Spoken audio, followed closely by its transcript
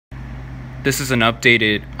This is an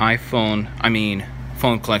updated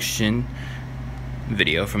phone collection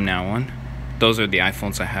video from now on. Those are the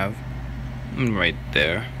iPhones I have right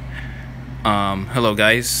there. Hello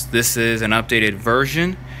guys, this is an updated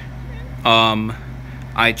version.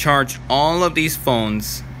 I charged all of these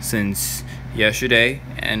phones since yesterday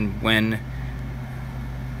and when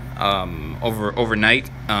overnight.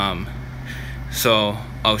 So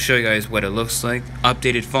I'll show you guys what it looks like.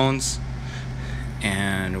 Updated phones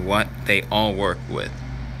and what they all work with,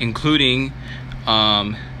 including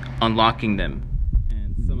unlocking them,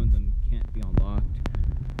 and some of them can't be unlocked.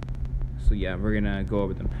 So yeah, we're gonna go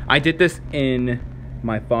over them. I did this in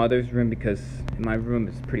my father's room because my room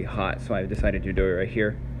is pretty hot, so I decided to do it right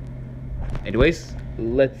here. Anyways,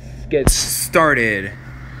 let's get started.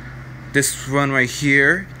 This one right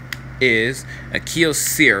here is a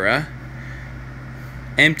Kyocera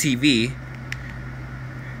MTV.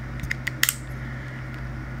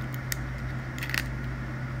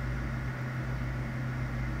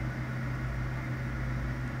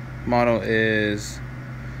 Model is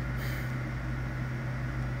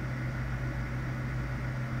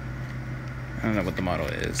I don't know what the model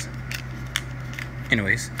is.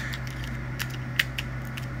 Anyways,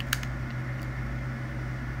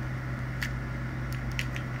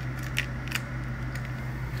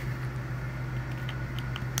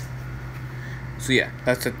 so yeah,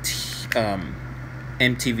 that's a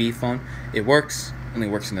MTV phone. It works, only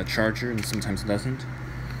works in the charger and sometimes it doesn't.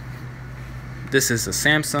 This is a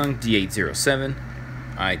Samsung D807.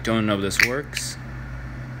 I don't know if this works.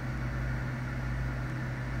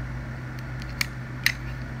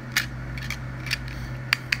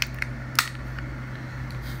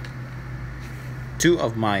 Two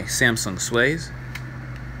of my Samsung Sways.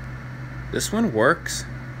 This one works.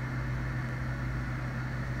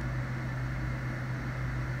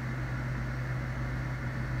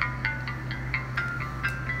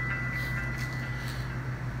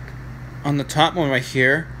 On the top one right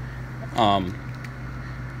here,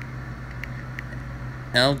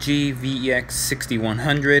 LG VEX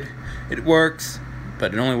 6100. It works,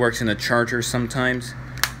 but it only works in the charger sometimes.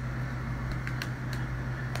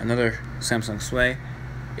 Another Samsung Sway.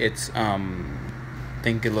 It's I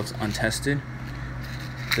think it looks untested.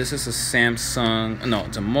 This is a Samsung, no,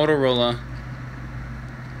 it's a Motorola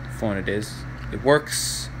phone. It is. It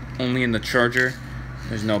works only in the charger.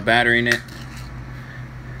 There's no battery in it.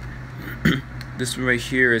 This one right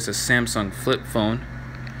here is a Samsung flip phone.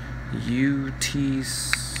 UCC,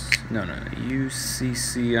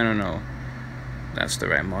 I don't know. That's the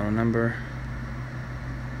right model number.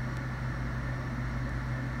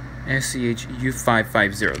 SCH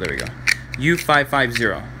U550, there we go.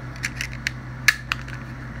 U550.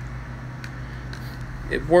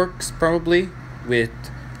 It works probably with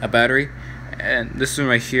a battery. And this one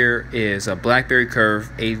right here is a BlackBerry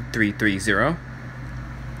Curve 8330.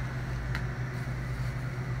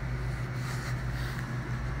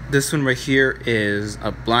 This one right here is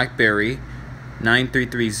a BlackBerry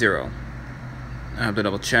 9330. I have to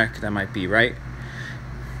double check, that might be right.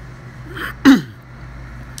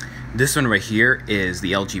 This one right here is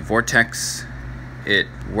the LG Vortex. It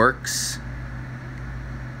works.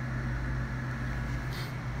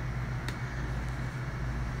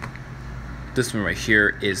 This one right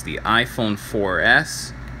here is the iPhone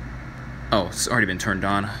 4S. Oh, it's already been turned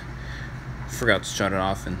on. Forgot to shut it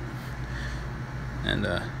off and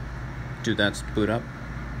do that to boot up.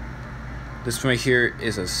 This one right here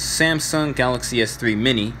is a Samsung Galaxy S3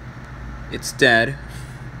 Mini. It's dead,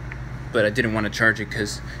 but I didn't want to charge it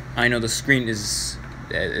because I know the screen is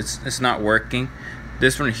it's not working.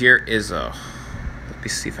 This one here is a, let me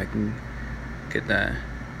see if I can get that.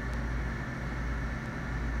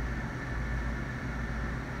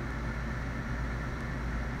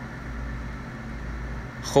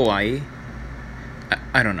 Hawaii.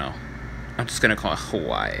 I don't know. I'm just gonna call it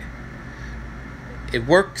Hawaii. It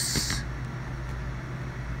works.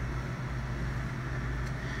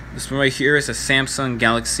 This one right here is a Samsung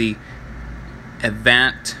Galaxy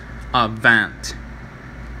Avant,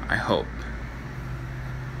 I hope.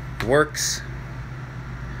 It works.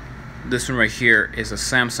 This one right here is a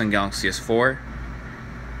Samsung Galaxy S4.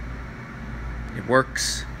 It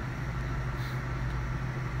works.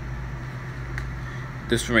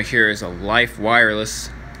 This one right here is a Life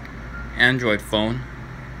Wireless Android phone.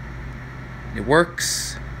 It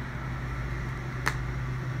works.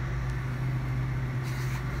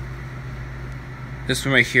 This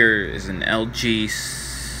one right here is an LG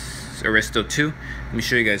Aristo 2. Let me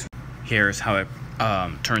show you guys. Here's how it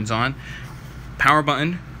turns on. Power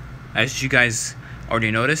button, as you guys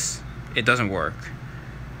already noticed, it doesn't work.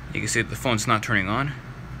 You can see that the phone's not turning on.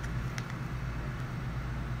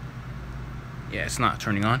 Yeah, it's not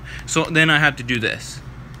turning on. So then I have to do this.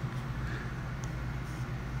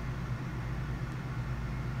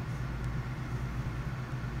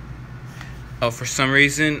 Oh, for some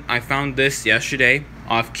reason, I found this yesterday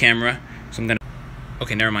off camera. So I'm gonna...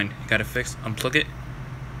 Okay, never mind. Gotta fix. Unplug it.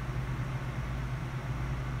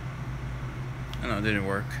 Oh, no, it didn't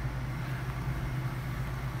work.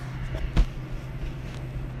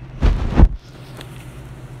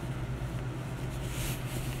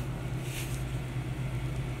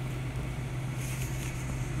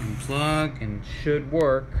 Unplug and should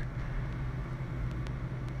work.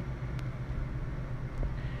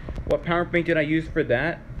 What power bank did I use for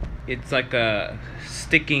that? It's like a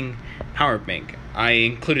sticking power bank. I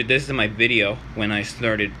included this in my video when I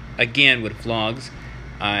started again with vlogs.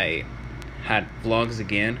 I had vlogs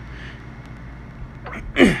again.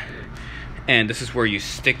 And this is where you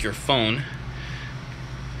stick your phone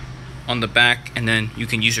on the back, and then you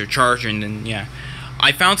can use your charger, and then yeah.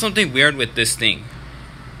 I found something weird with this thing.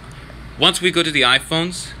 Once we go to the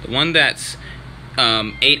iPhones, the one that's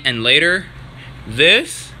 8 and later,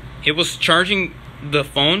 it was charging the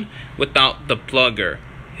phone without the plugger.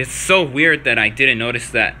 It's so weird that I didn't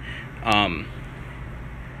notice that. I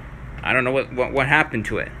don't know what happened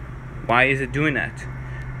to it. Why is it doing that?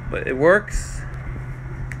 But it works.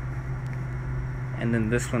 And then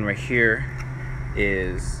this one right here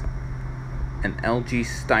is an LG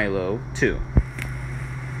Stylo 2.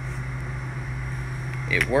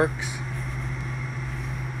 It works.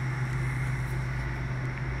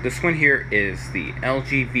 This one here is the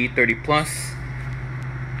LG V30 Plus.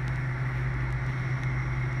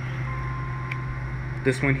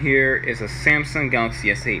 This one here is a Samsung Galaxy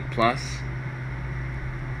S8 Plus.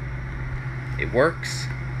 It works.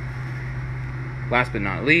 Last but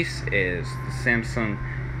not least is the Samsung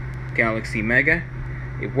Galaxy Mega.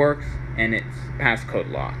 It works, and it's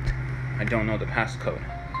passcode locked. I don't know the passcode.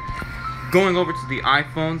 Going over to the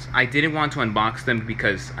iPhones, I didn't want to unbox them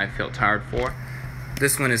because I felt tired for.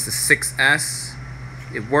 This one is the 6S.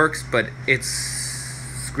 It works, but its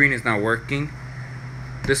screen is not working.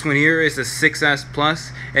 This one here is the 6S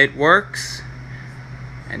Plus. It works.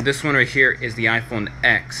 And this one right here is the iPhone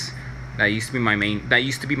X. That used to be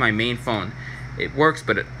my main phone. It works,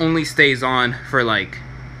 but it only stays on for like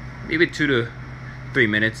maybe 2 to 3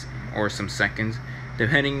 minutes or some seconds,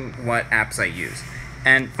 depending what apps I use.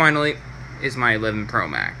 And finally is my 11 Pro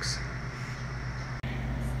Max.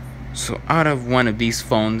 So out of one of these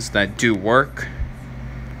phones that do work,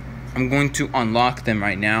 I'm going to unlock them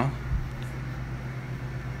right now.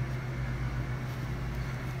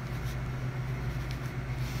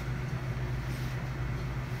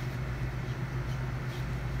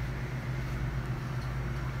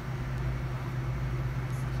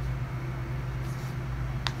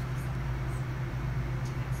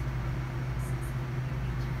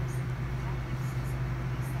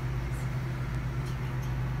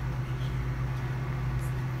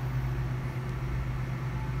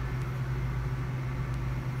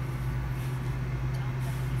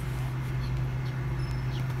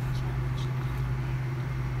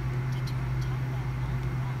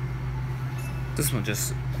 This one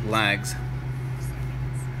just lags.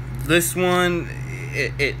 This one,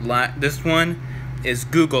 this one is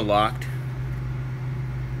Google locked.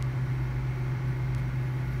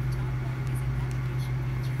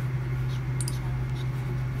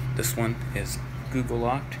 This one is Google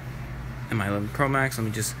locked. And my 11 Pro Max, let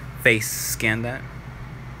me just face scan that.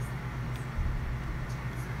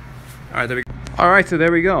 Alright, so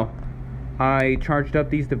there we go. I charged up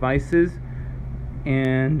these devices,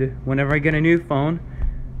 and whenever I get a new phone,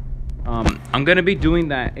 I'm gonna be doing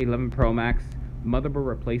that 11 Pro Max motherboard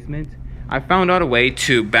replacement. I found out a way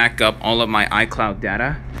to back up all of my iCloud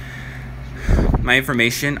data, my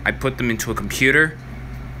information. I put them into a computer.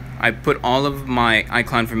 I put all of my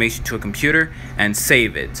iCloud information to a computer and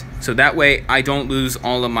save it, so that way I don't lose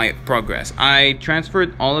all of my progress. I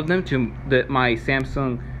transferred all of them to my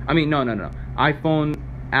Samsung,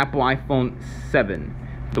 Apple iPhone 7,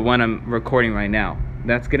 the one I'm recording right now.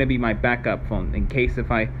 That's gonna be my backup phone in case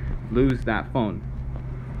if I lose that phone.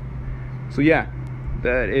 So yeah,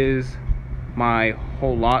 that is my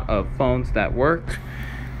whole lot of phones that work.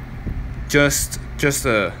 Just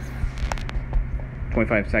a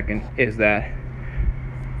 25-second is that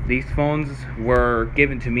these phones were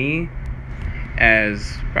given to me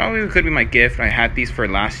as probably could be my gift. I had these for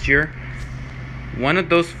last year. One of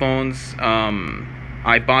those phones,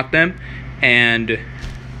 I bought them and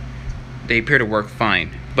they appear to work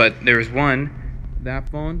fine, but there's one, that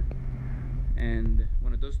phone, and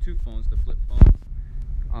one of those two phones, the flip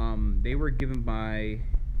phones, they were given by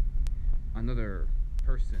another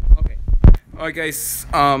person. Okay, Alright guys,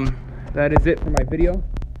 that is it for my video.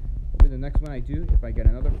 Hopefully the next one I do, if I get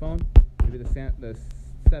another phone, maybe the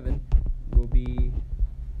 7 will be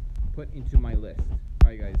put into my list.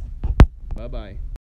 Alright guys, bye bye.